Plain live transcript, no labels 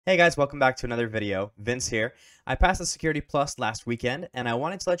Hey guys, welcome back to another video. Vince here. I passed the Security Plus last weekend and I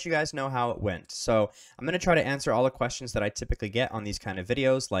wanted to let you guys know how it went. So I'm going to try to answer all the questions that I typically get on these kind of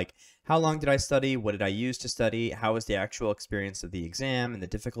videos, like how long did I study, what did I use to study, how was the actual experience of the exam and the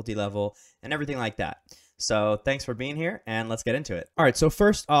difficulty level, and everything like that. So thanks for being here and let's get into it. All right, so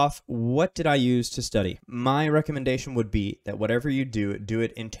first off, what did I use to study? My recommendation would be that whatever you do, do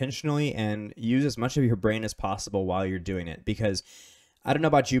it intentionally and use as much of your brain as possible while you're doing it, because I don't know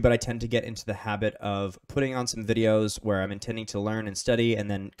about you, but I tend to get into the habit of putting on some videos where I'm intending to learn and study and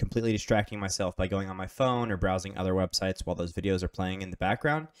then completely distracting myself by going on my phone or browsing other websites while those videos are playing in the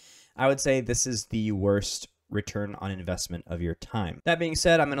background. I would say this is the worst return on investment of your time. That being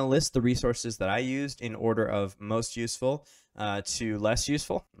said, I'm going to list the resources that I used in order of most useful to less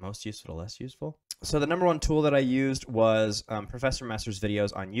useful. Most useful to less useful. So the number one tool that I used was Professor Messer's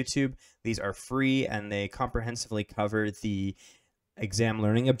videos on YouTube. These are free and they comprehensively cover the exam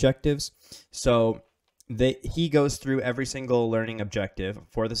learning objectives. So he goes through every single learning objective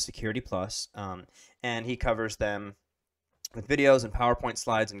for the Security Plus, and he covers them with videos and PowerPoint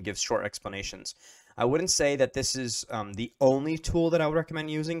slides and gives short explanations. I wouldn't say that this is the only tool that I would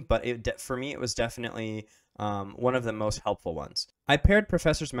recommend using, but for me, it was definitely one of the most helpful ones. I paired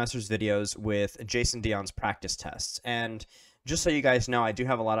Professor Messer's videos with Jason Dion's practice tests, and just so you guys know, I do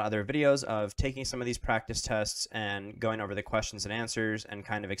have a lot of other videos of taking some of these practice tests and going over the questions and answers and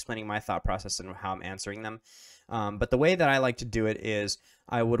kind of explaining my thought process and how I'm answering them. But the way that I like to do it is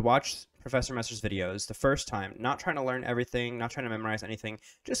I would watch Professor Messer's videos the first time, not trying to learn everything, not trying to memorize anything,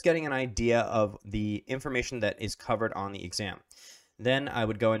 just getting an idea of the information that is covered on the exam. Then I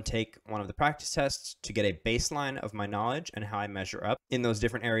would go and take one of the practice tests to get a baseline of my knowledge and how I measure up in those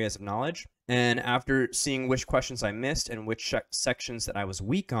different areas of knowledge. And after seeing which questions I missed and which sections that I was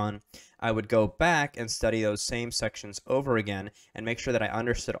weak on, I would go back and study those same sections over again and make sure that I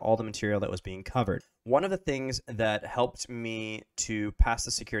understood all the material that was being covered. One of the things that helped me to pass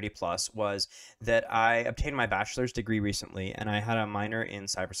the Security Plus was that I obtained my bachelor's degree recently and I had a minor in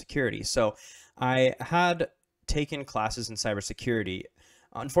cybersecurity. So I had taken classes in cybersecurity.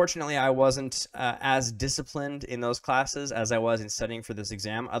 Unfortunately, I wasn't as disciplined in those classes as I was in studying for this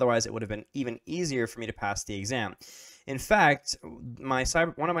exam. Otherwise, it would have been even easier for me to pass the exam. In fact, one of my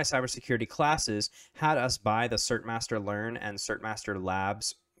cybersecurity classes had us buy the CertMaster Learn and CertMaster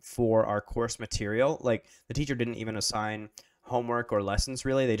Labs for our course material. Like, the teacher didn't even assign homework or lessons,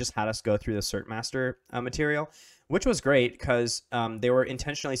 really. They just had us go through the CertMaster material, which was great because they were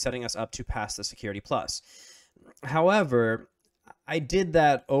intentionally setting us up to pass the Security Plus. However, I did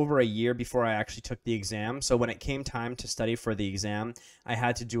that over a year before I actually took the exam. So when it came time to study for the exam, I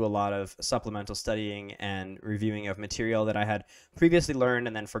had to do a lot of supplemental studying and reviewing of material that I had previously learned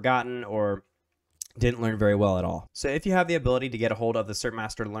and then forgotten or didn't learn very well at all. So if you have the ability to get a hold of the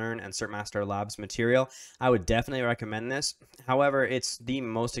CertMaster Learn and CertMaster Labs material, I would definitely recommend this. However, it's the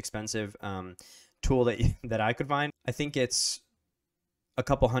most expensive tool that I could find. I think it's a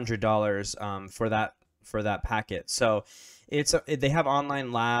couple $100 for that packet. So they have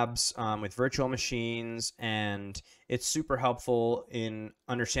online labs with virtual machines, and it's super helpful in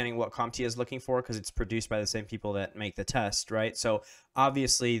understanding what CompTIA is looking for because it's produced by the same people that make the test, right? So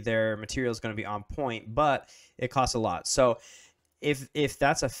obviously their material is going to be on point, but it costs a lot. So if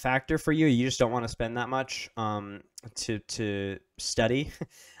that's a factor for you, you just don't want to spend that much to study.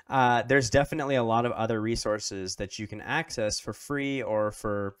 There's definitely a lot of other resources that you can access for free or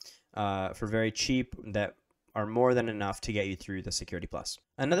for very cheap that are more than enough to get you through the Security Plus.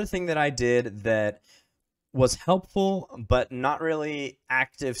 Another thing that I did that was helpful but not really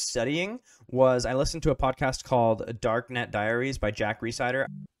active studying was I listened to a podcast called Darknet Diaries by Jack Rhysider.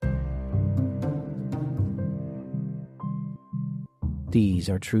 These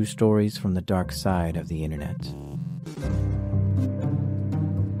are true stories from the dark side of the internet.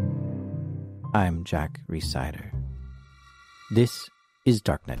 I'm Jack Rhysider. This is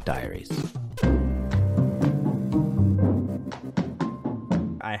Darknet Diaries.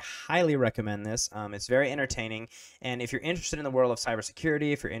 I highly recommend this. It's very entertaining, and if you're interested in the world of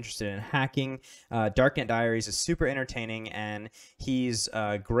cybersecurity, if you're interested in hacking, Darknet Diaries is super entertaining, and he's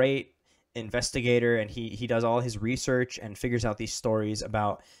a great investigator, and he does all his research and figures out these stories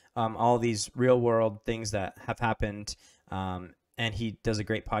about all these real-world things that have happened, and he does a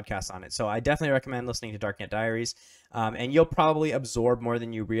great podcast on it. So I definitely recommend listening to Darknet Diaries, and you'll probably absorb more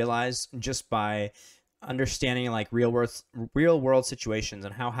than you realize just by understanding like real world situations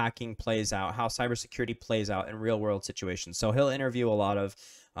and how hacking plays out, how cybersecurity plays out in real world situations. So he'll interview a lot of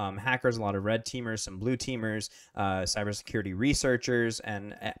hackers, a lot of red teamers, some blue teamers, cybersecurity researchers,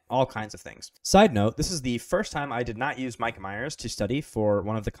 and all kinds of things. Side note, this is the first time I did not use Mike Myers to study for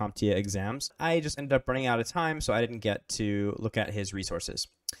one of the CompTIA exams. I just ended up running out of time, so I didn't get to look at his resources.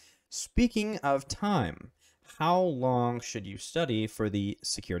 Speaking of time, how long should you study for the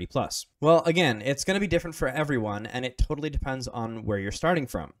Security Plus? Well, again, it's going to be different for everyone, and it totally depends on where you're starting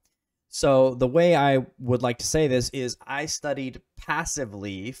from. So the way I would like to say this is I studied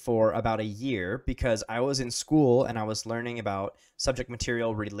passively for about a year because I was in school and I was learning about subject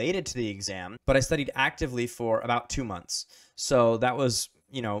material related to the exam, but I studied actively for about 2 months. So that was,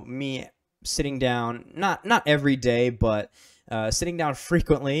 me sitting down, not every day, but sitting down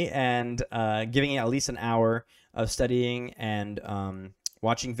frequently and giving it at least an hour of studying and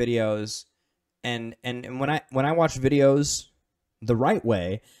watching videos. And when I watch videos the right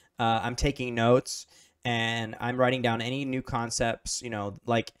way, I'm taking notes and I'm writing down any new concepts,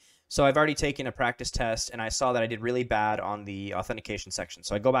 so I've already taken a practice test and I saw that I did really bad on the authentication section.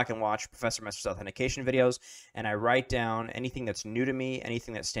 So I go back and watch Professor Messer's authentication videos and I write down anything that's new to me,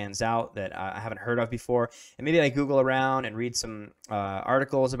 anything that stands out that I haven't heard of before. And maybe I Google around and read some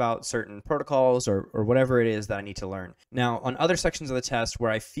articles about certain protocols or whatever it is that I need to learn. Now, on other sections of the test where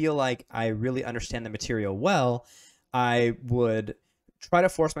I feel like I really understand the material well, I would try to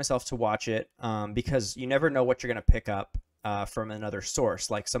force myself to watch it because you never know what you're going to pick up from another source.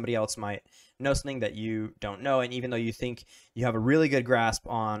 Like somebody else might know something that you don't know, and even though you think you have a really good grasp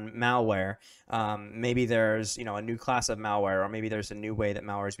on malware, maybe there's a new class of malware, or maybe there's a new way that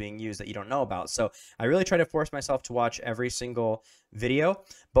malware is being used that you don't know about. So I really try to force myself to watch every single video.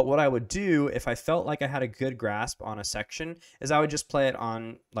 But what I would do if I felt like I had a good grasp on a section is I would just play it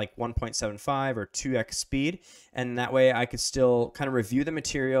on like 1.75 or 2x speed, and that way I could still kind of review the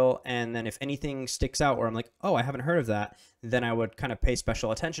material, and then if anything sticks out where I'm like, oh, I haven't heard of that, then I would kind of pay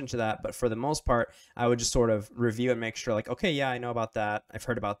special attention to that. But for the most part, I would just sort of review and make sure like, okay, yeah, I know about that. I've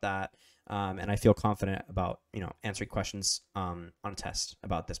heard about that. And I feel confident about, answering questions on a test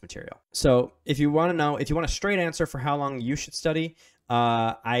about this material. So if you want a straight answer for how long you should study,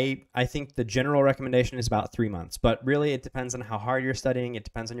 I think the general recommendation is about 3 months, but really it depends on how hard you're studying. It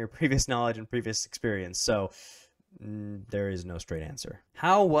depends on your previous knowledge and previous experience. So there is no straight answer.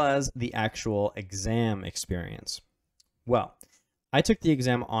 How was the actual exam experience? Well, I took the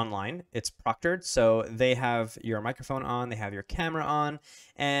exam online. It's proctored, so they have your microphone on, they have your camera on,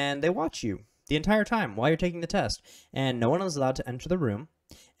 and they watch you the entire time while you're taking the test. And no one is allowed to enter the room,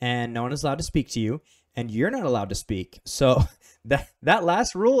 and no one is allowed to speak to you, and you're not allowed to speak. So that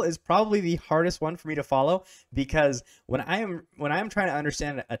last rule is probably the hardest one for me to follow, because when I am trying to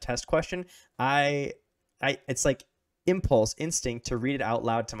understand a test question, it's like instinct to read it out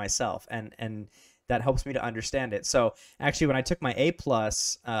loud to myself, and that helps me to understand it. So actually, when I took my A+,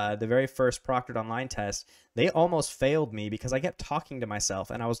 the very first proctored online test, they almost failed me because I kept talking to myself,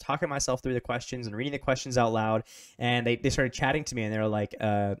 and I was talking myself through the questions and reading the questions out loud, and they started chatting to me, and they were like,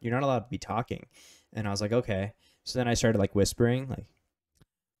 you're not allowed to be talking. And I was like, okay. So then I started like whispering, like,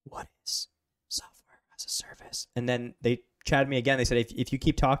 what is software as a service? And then they chatted me again. They said, if you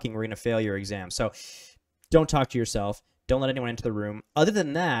keep talking, we're going to fail your exam. So don't talk to yourself. Don't let anyone into the room. Other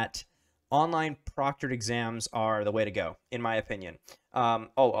than that, online proctored exams are the way to go, in my opinion.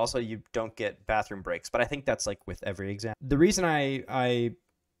 Also, you don't get bathroom breaks, but I think that's like with every exam. The reason I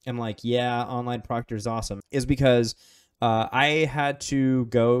am like, yeah, online proctor is awesome, is because I had to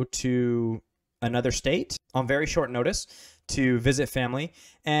go to another state on very short notice to visit family,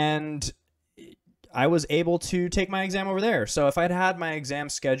 and I was able to take my exam over there. So if I'd had my exam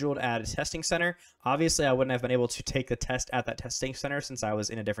scheduled at a testing center, obviously I wouldn't have been able to take the test at that testing center since I was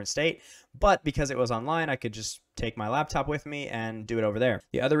in a different state. But because it was online, I could just take my laptop with me and do it over there.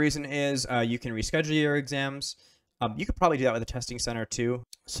 The other reason is you can reschedule your exams. You could probably do that with a testing center too.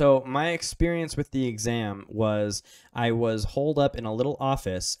 So my experience with the exam was I was holed up in a little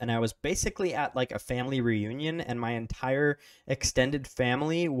office, and I was basically at like a family reunion, and my entire extended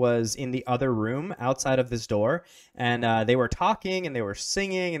family was in the other room outside of this door, and they were talking and they were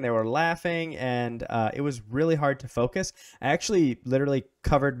singing and they were laughing, and it was really hard to focus. I actually literally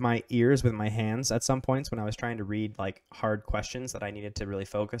covered my ears with my hands at some points when I was trying to read like hard questions that I needed to really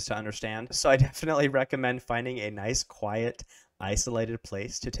focus to understand. So I definitely recommend finding a nice, quiet, isolated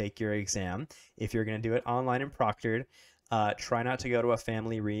place to take your exam. If you're going to do it online and proctored, try not to go to a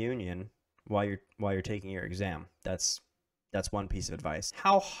family reunion while you're taking your exam. That's one piece of advice.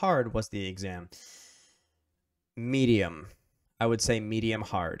 How hard was the exam? Medium. I would say medium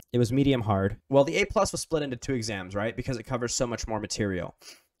hard. It was medium hard. Well, the A+ was split into 2 exams, right? Because it covers so much more material.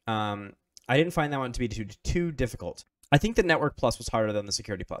 I didn't find that one to be too difficult. I think the Network Plus was harder than the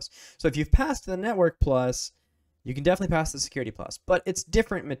Security Plus. So if you've passed the Network Plus, you can definitely pass the Security Plus, but it's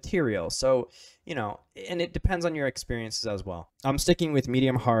different material. So, you know, and it depends on your experiences as well. I'm sticking with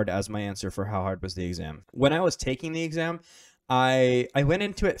medium hard as my answer for how hard was the exam. When I was taking the exam, I went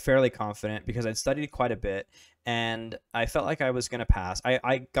into it fairly confident because I'd studied quite a bit and I felt like I was going to pass.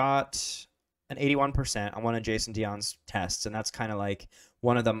 I got an 81% on one of Jason Dion's tests, and that's kind of like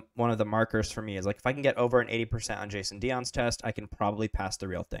one of the markers for me is like if I can get over an 80% on Jason Dion's test, I can probably pass the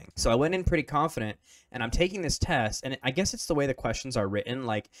real thing. So I went in pretty confident, and I'm taking this test, and I guess it's the way the questions are written.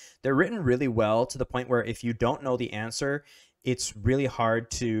 Like they're written really well to the point where if you don't know the answer, it's really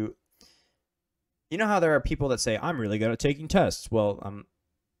hard to. You know how there are people that say I'm really good at taking tests. Well,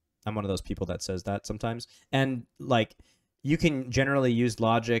 I'm one of those people that says that sometimes, and like. You can generally use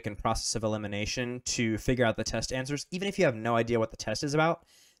logic and process of elimination to figure out the test answers, even if you have no idea what the test is about.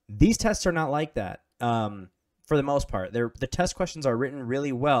 These tests are not like that for the most part. The test questions are written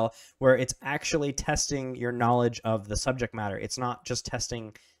really well, where it's actually testing your knowledge of the subject matter. It's not just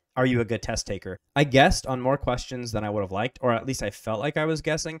testing, are you a good test taker? I guessed on more questions than I would have liked, or at least I felt like I was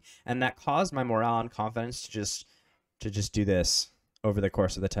guessing, and that caused my morale and confidence to just do this over the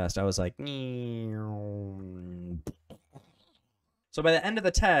course of the test. I was like, so by the end of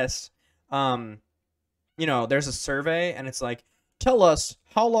the test, you know, there's a survey, and it's like, tell us,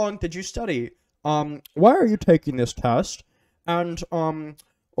 how long did you study? Why are you taking this test? And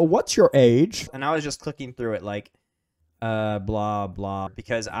what's your age? And I was just clicking through it like, blah, blah,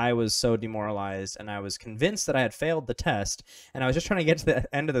 because I was so demoralized, and I was convinced that I had failed the test, and I was just trying to get to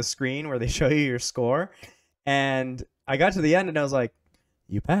the end of the screen where they show you your score, and I got to the end, and I was like,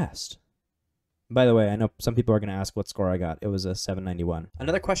 you passed. By the way, I know some people are going to ask what score I got. It was a 791.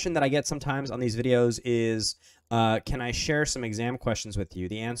 Another question that I get sometimes on these videos is, can I share some exam questions with you?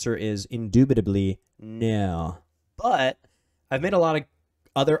 The answer is indubitably no. But I've made a lot of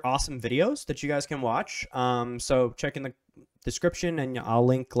other awesome videos that you guys can watch. So check in the description, and I'll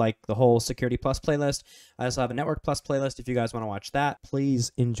link like the whole Security Plus playlist. I also have a Network Plus playlist if you guys want to watch that.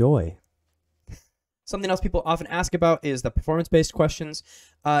 Please enjoy. Something else people often ask about is the performance-based questions.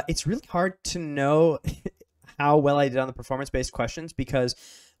 It's really hard to know how well I did on the performance-based questions because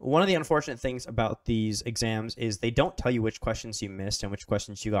one of the unfortunate things about these exams is they don't tell you which questions you missed and which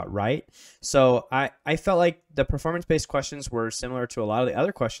questions you got right. So I felt like the performance-based questions were similar to a lot of the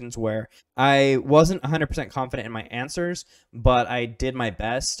other questions where I wasn't 100% confident in my answers, but I did my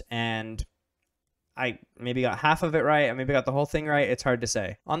best, and I maybe got half of it right. I maybe got the whole thing right. It's hard to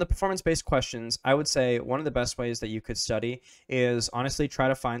say. On the performance-based questions, I would say one of the best ways that you could study is honestly try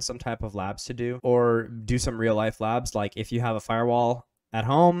to find some type of labs to do, or do some real-life labs. Like if you have a firewall at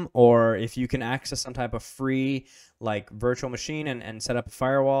home, or if you can access some type of free like virtual machine and set up a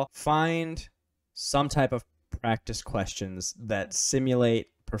firewall, find some type of practice questions that simulate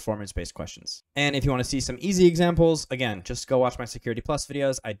performance-based questions. And if you want to see some easy examples, again, just go watch my Security Plus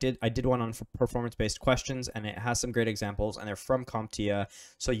videos. I did one on performance-based questions, and it has some great examples, and they're from CompTIA,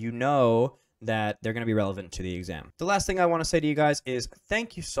 so you know that they're going to be relevant to the exam. The last thing I want to say to you guys is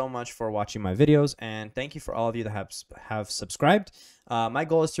thank you so much for watching my videos, and thank you for all of you that have subscribed. My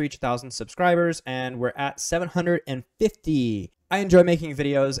goal is to reach 1,000 subscribers, and we're at 750. I enjoy making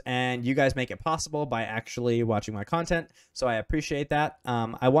videos, and you guys make it possible by actually watching my content, so I appreciate that.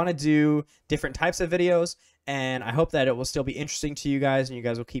 I want to do different types of videos, and I hope that it will still be interesting to you guys, and you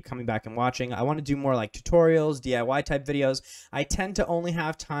guys will keep coming back and watching. I want to do more like tutorials, DIY type videos. I tend to only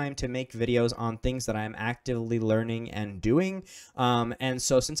have time to make videos on things that I'm actively learning and doing, and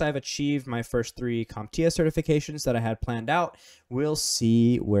so since I've achieved my first 3 CompTIA certifications that I had planned out, we'll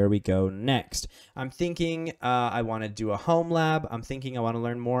see where we go next. I'm thinking I want to do a home lab. I'm thinking I want to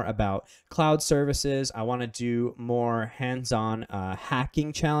learn more about cloud services. I want to do more hands-on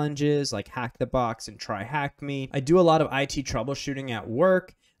hacking challenges like Hack the Box and Try Hack Me. I do a lot of IT troubleshooting at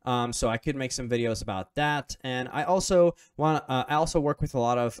work. So I could make some videos about that, and I also work with a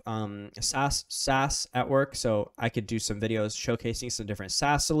lot of SaaS at work, so I could do some videos showcasing some different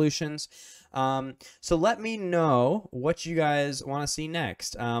SaaS solutions. So let me know what you guys want to see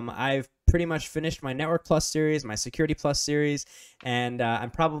next. I've pretty much finished my Network Plus series, my Security Plus series, and I'm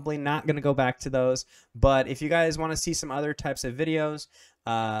probably not going to go back to those. But if you guys want to see some other types of videos,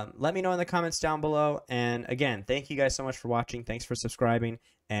 let me know in the comments down below. And again, thank you guys so much for watching. Thanks for subscribing,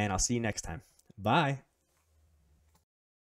 and I'll see you next time. Bye.